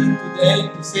 Ask Him today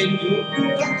to save you.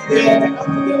 Come to the altar. Come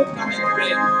to the altar. Come and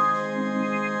pray.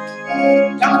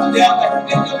 Come to the altar. You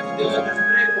can come to the altar and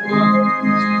pray for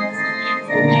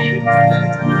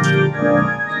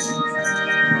God.